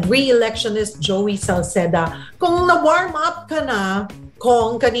and re-electionist Joey Salceda. Kung na-warm up ka na,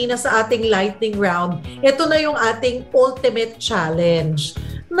 Kong, kanina sa ating lightning round, ito na yung ating ultimate challenge.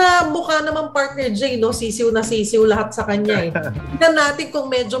 Na mukha naman partner Jay, no? Sisiw na sisiw lahat sa kanya eh. Tignan natin kung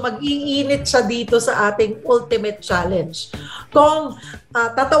medyo mag-iinit siya dito sa ating ultimate challenge. Kong,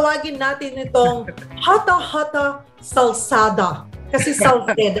 tatawagin natin itong Hata Hata Salsada. Kasi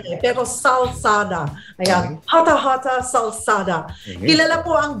Salceda pero Salceda. Ayan, hata-hata Salceda. Kilala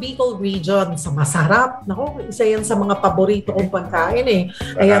po ang Bicol region sa masarap. Nako, isa yan sa mga paborito kong pagkain eh.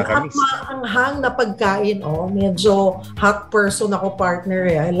 Ayan, at maanghang na pagkain. Medyo hot person ako, partner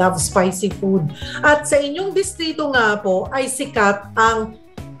eh. I love spicy food. At sa inyong distrito nga po ay sikat ang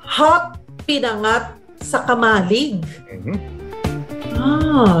hot pinangat sa kamalig.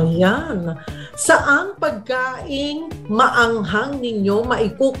 Yan. Saang pagkaing maanghang ninyo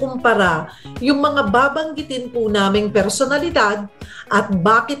maikukumpara yung mga babanggitin po naming personalidad at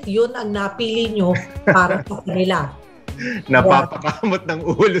bakit yun ang napili nyo para sa kanila? Napapakamot ng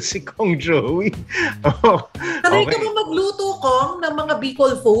ulo si Kong Joey. Sanay ka ba magluto, Kong, ng mga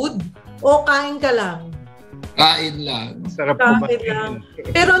Bicol food? O kain ka lang? Kain lang. Sarap kain lang.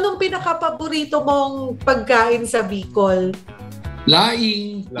 Pero anong pinaka-paborito mong pagkain sa Bicol?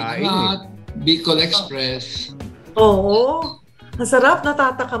 Laing. Bicol Express. Oo. Masarap,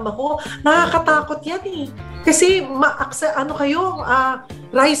 natatakam ako. Nakakatakot yan eh. Kasi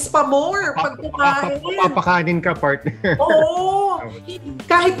rice pa more pag kumain. Papakanin ka, partner. Oo.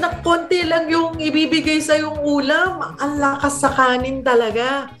 Kahit na konti lang yung ibibigay sa yung ulam, ang lakas sa kanin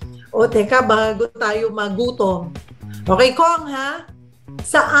talaga. O teka, bago tayo magutom. Okay, Kong ha?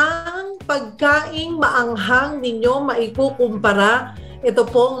 Saang pagkaing maanghang ninyo maikukumpara ito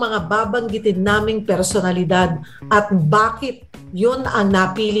pong mga babanggitin naming personalidad at bakit yun ang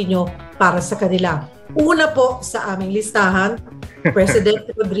napili nyo para sa kanila? Una po sa aming listahan, President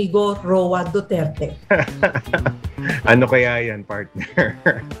Rodrigo Roa Duterte. Ano kaya yan, partner?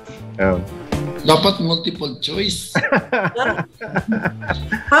 Dapat multiple choice.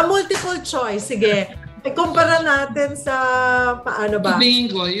 Multiple choice. Sige. Ikumpara natin sa paano ba? Tingin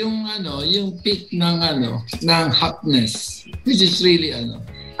ko yung peak ng hotness, which is really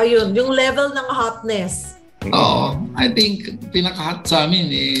Ayun, yung level ng hotness. I think pinaka-hot sa amin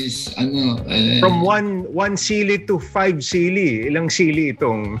is from one sili to 5 sili. Ilang sili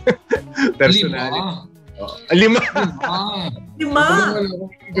itong personality? 5.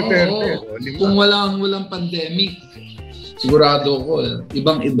 5. Kung walang pandemic, sigurado ko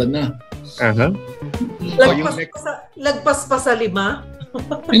ibang-iba na. Lagpas pa sa 5?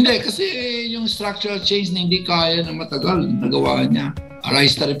 Hindi, kasi yung structural change na hindi kaya na matagal, nagawa niya.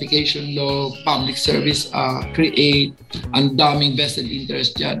 Rice tarification law, public service create, ang daming vested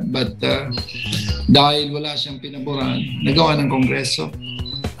interest dyan. But dahil wala siyang pinaboran, nagawa ng Kongreso.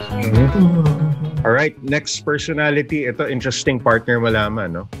 Alright, next personality. Ito, interesting partner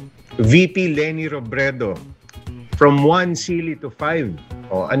malaman, no? VP Leni Robredo. From 1 sili to 5.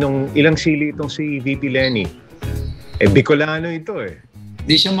 Ilang sili itong si VP Lenny? Bicolano ito eh.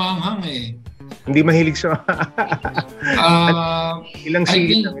 Hindi siya maanghang eh. Hindi mahilig sa... ilang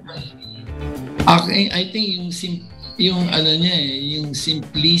sili lang ito? I think yung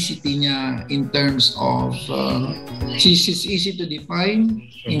simplicity niya in terms of she's easy to define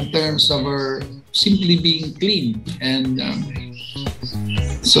in terms of her simply being clean and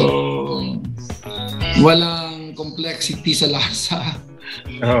so walang complexity sa lasa.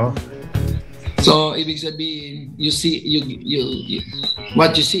 So ibig sabihin you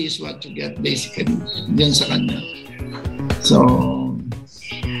what you see is what you get basically yun sa kanya. So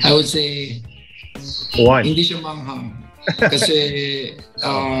I would say 1. Hindi siya manghang kasi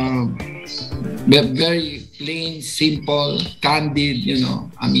very plain, simple, candid,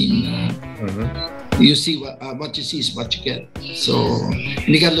 I mean you see what you see is what you get. So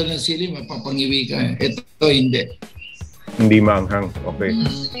hindi ka lang ng sili, mapapangiwi ka. Ito hindi maanghang. Okay.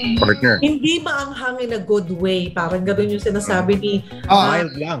 Partner. Hindi maanghang in a good way. Parang gano'n yung sinasabi ni...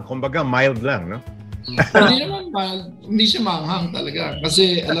 mild lang. Kumbaga, mild lang, no? Hindi naman mild. Hindi siya maanghang talaga.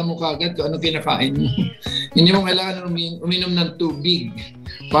 Kasi alam mo kagad kung ano kinakain mo. Hindi mo kailangan uminom ng tubig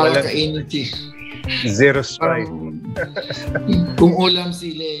para kainin si... Zero Sprite. Kung ulam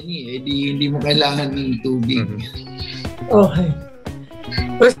si Lenny, hindi mo kailangan ng tubig. Okay.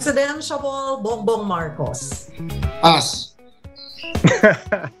 Presidential Bongbong Marcos. Pass.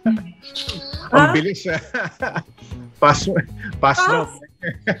 Ang bilis ah. Pass na.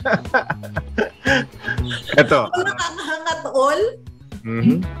 Ito. Walang anghang at all?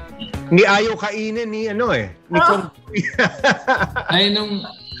 Ni ayaw kainin ni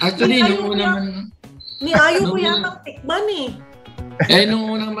Actually, nung unang... Ni ayaw ko yatang tikman eh. Nung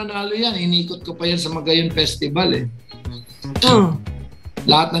unang manalo yan, inikot ko pa yan sa Magayon Festival eh.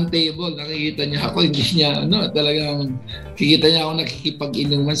 Lahat ng table, nakikita niya ako, hindi niya, talagang kikita niya ako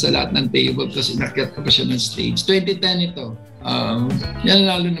nakikipag-inuman sa lahat ng table kasi inakyat ko pa siya ng stage. 2010 ito. Yan,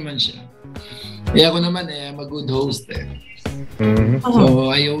 lalo naman siya. Kaya ako naman I'm a good host eh. So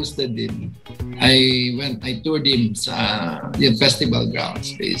I hosted him. I toured him sa yung festival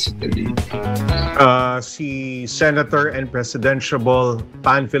grounds basically. Si Senator and Presidential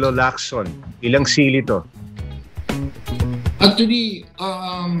Panfilo Lacson, ilang sili to? Actually,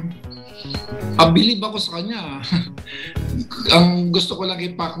 believe ako sa kanya. Ang gusto ko lang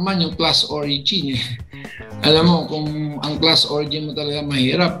kay Pacman yung class origin eh. Alam mo, kung ang class origin mo talaga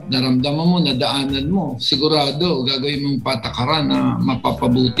mahirap, naramdaman mo, nadaanan mo, sigurado gagawin mong patakaran na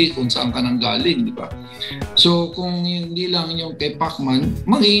mapapabuti kung saan ka nang galing, di ba? So, kung hindi lang yung kay Pacman,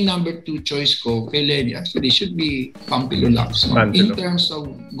 magiging number 2 choice ko kay Lenny. Actually, should be Pampilo Lacson in terms of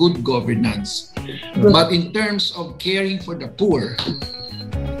good governance. But in terms of caring for the poor,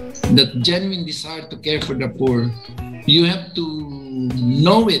 that genuine desire to care for the poor, you have to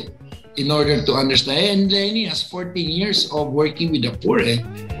know it in order to understand. And Lenny has 14 years of working with the poor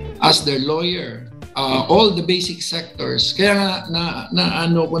as their lawyer. All the basic sectors. Kaya na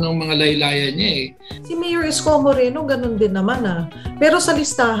ano ko ng mga laylayan niya eh. Si Mayor Isko Moreno, ganun din naman Pero sa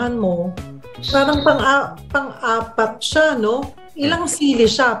listahan mo, parang pang-apat siya, no? Ilang sili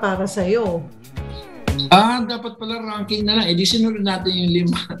siya para sa'yo? Dapat pala ranking na lang. Di sinunod natin yung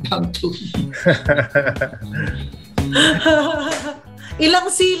 5 down to.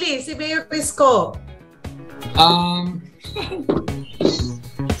 Ilang sili si Mayor Isko?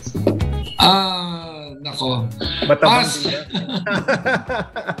 Nako. Matabang din.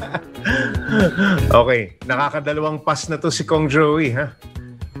 Okay, nakakadalawang pass na to si Kong Joey, ha?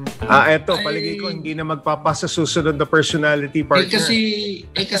 Eto, paligay ko, hindi na magpapasa susunod na personality partner.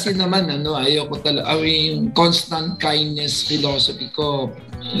 Kasi naman, ayoko talaga. Yung constant kindness philosophy ko,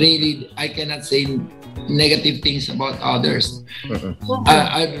 really, I cannot say negative things about others.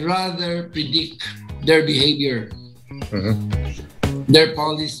 I'd rather predict their behavior, their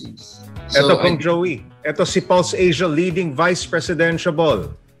policies. Eto Kong Joey, eto si Pulse Asia leading Vice Presidential,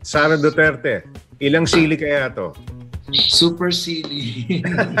 Sara Duterte. Ilang sili kaya to? Super sili.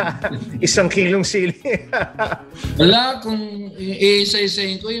 1 kilong sili. Wala, kung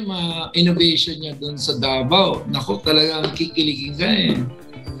isa-isahin ko yung mga innovation niya doon sa Davao, naku, talagang kikiligin ka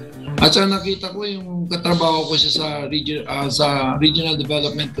At saka nakita ko yung katrabaho ko siya sa Regional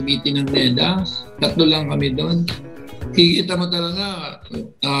Development Committee ng NEDA. 3 lang kami doon. Kikita mo talaga,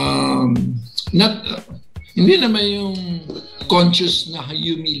 hindi naman yung conscious na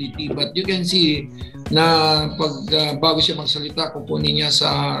humility, but you can see na pag bago siya magsalita, kukunin niya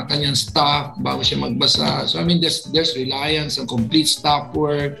sa kanyang staff bago siya magbasa. So I mean, there's reliance on complete staff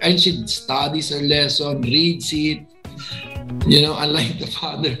work, and she studies her lesson, reads it, unlike the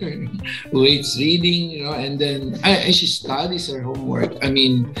father who hates reading, and then she studies her homework. I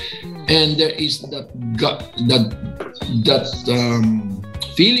mean, and there is that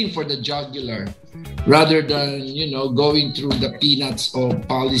feeling for the jugular rather than going through the peanuts of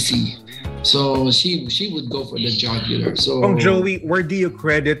policy. So she would go for the jugular. So Joey, where do you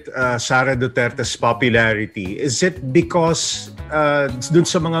credit Sara Duterte's popularity? Is it because dun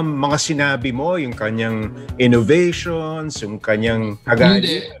sa mga sinabi mo, yung kanyang innovations, yung kanyang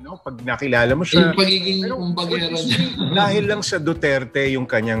agalit, pag nakilala mo siya? Yung pagiging kumbagera niya. Dahil lang sa Duterte yung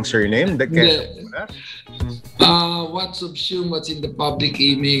kanyang surname? What's subsumed, what's in the public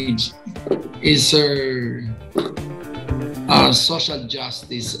image is her social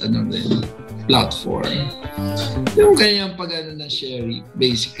justice platform. Yung kanyang pag-ano ng sheriff,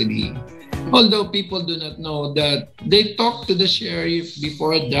 basically. Although people do not know that they talked to the sheriff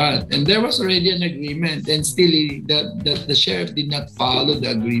before that, and there was already an agreement, and still that the sheriff did not follow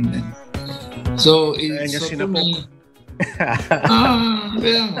the agreement. So to me,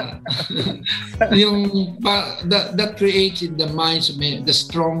 that creates in the minds of men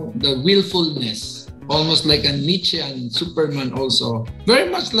the willfulness, almost like a Nietzschean Superman also, very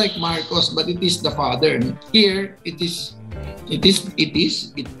much like Marcos, but it is the father. Here it's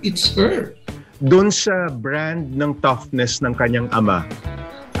her. Doon sa brand ng toughness ng kanyang ama,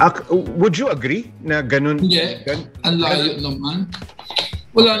 would you agree na ganun? Hindi, ang layo naman.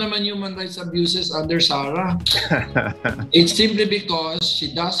 Wala naman human rights abuses under Sara. It's simply because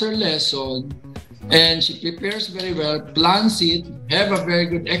she does her lesson and she prepares very well, plans it, have a very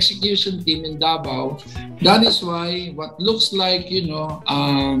good execution team in Davao. That is why what looks like,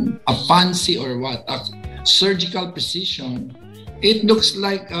 a fancy or a surgical precision, it looks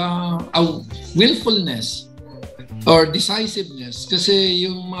like a willfulness or decisiveness. Kasi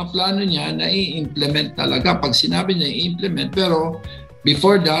yung mga plano niya na-i-implement talaga. Pag sinabi niya i-implement, pero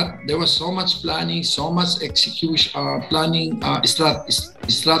before that, there was so much planning, so much execution,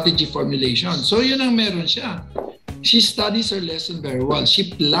 strategy formulation. So yun ang meron siya. She studies her lesson very well.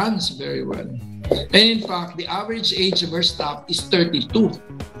 She plans very well. And in fact, the average age of her staff is 32.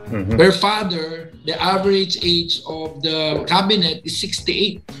 Her father, the average age of the cabinet is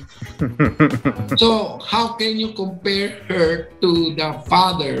 68. So how can you compare her to the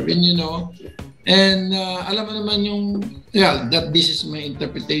father when you know? And alam mo naman yung, that this is my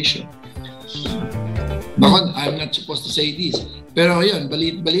interpretation. Bakit I'm not supposed to say this. Pero yun,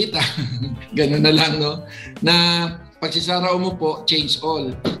 balita. Ganun na lang, no? Na pag si Sara umupo, change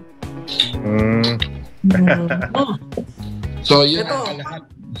all. So yun ang lahat.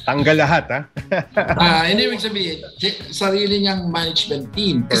 Tanggal lahat, ha? Hindi ibig sabihin, sarili niyang management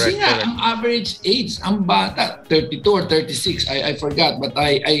team. Kasi correct. Ang average age, ang bata, 32 or 36, I forgot. But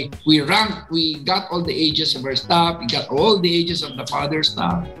we got all the ages of our staff, we got all the ages of the father's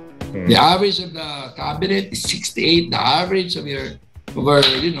staff. The average of the cabinet is 68. The average of our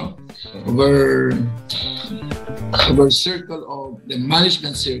circle of the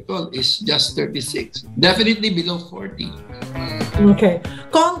management circle is just 36. Definitely below 40. Okay.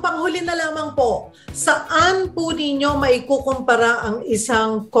 Kung panghuli na lamang po, saan po ninyo maikukumpara ang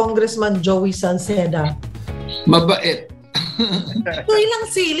isang Congressman Joey Salceda? Mabait. Ito ilang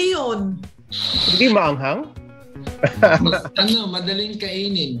sili yun? Hindi maanghang? Madaling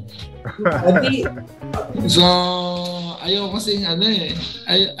kainin. Hindi. So, ayaw kasing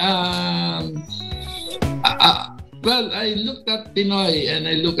well, I looked at Pinoy and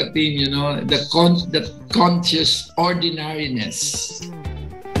I look at him, the conscious ordinariness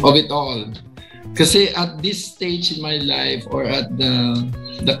of it all. Kasi at this stage in my life, or at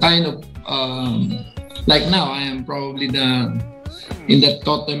the kind of like now, I am probably in the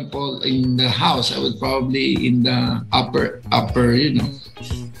totem pole in the house. I would probably in the upper,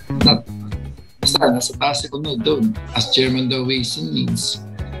 not nasa taas ako doon as chairman of the Ways and Means.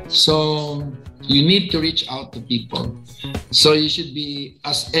 So you need to reach out to people. So you should be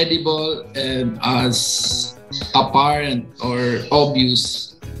as edible and as apparent or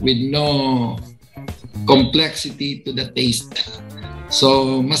obvious with no complexity to the taste.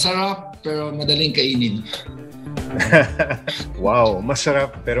 So masarap pero madaling kainin. Wow,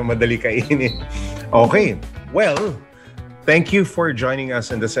 masarap pero madali kainin. Okay, well, thank you for joining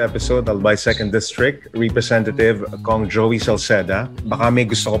us in this episode, Albay 2nd District Representative Kong Joey Salceda. Baka may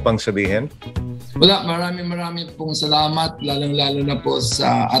gusto ko pang sabihin? Wala, maraming pong salamat, lalong-lalo na po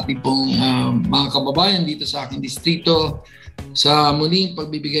sa ating pong mga kababayan dito sa aking distrito. Sa muling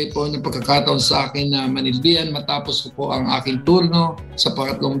pagbibigay po ng pagkakataon sa akin na manilbihan matapos ko po ang aking turno sa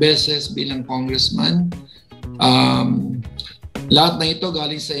pangatlong beses bilang congressman. Lahat ng ito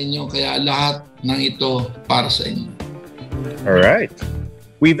galing sa inyo, kaya lahat ng ito para sa inyo. All right.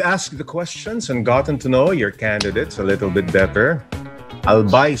 We've asked the questions and gotten to know your candidates a little bit better.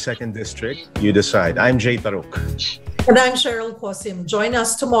 Albay 2nd District, you decide. I'm Jay Taruc. And I'm Cheryl Cosim. Join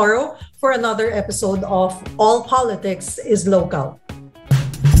us tomorrow for another episode of All Politics is Local.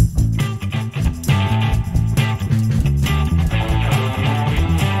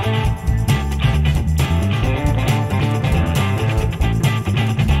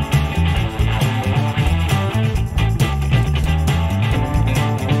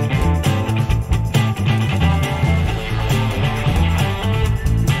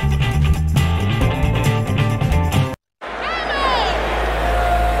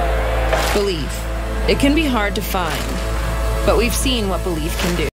 Belief. It can be hard to find, but we've seen what belief can do.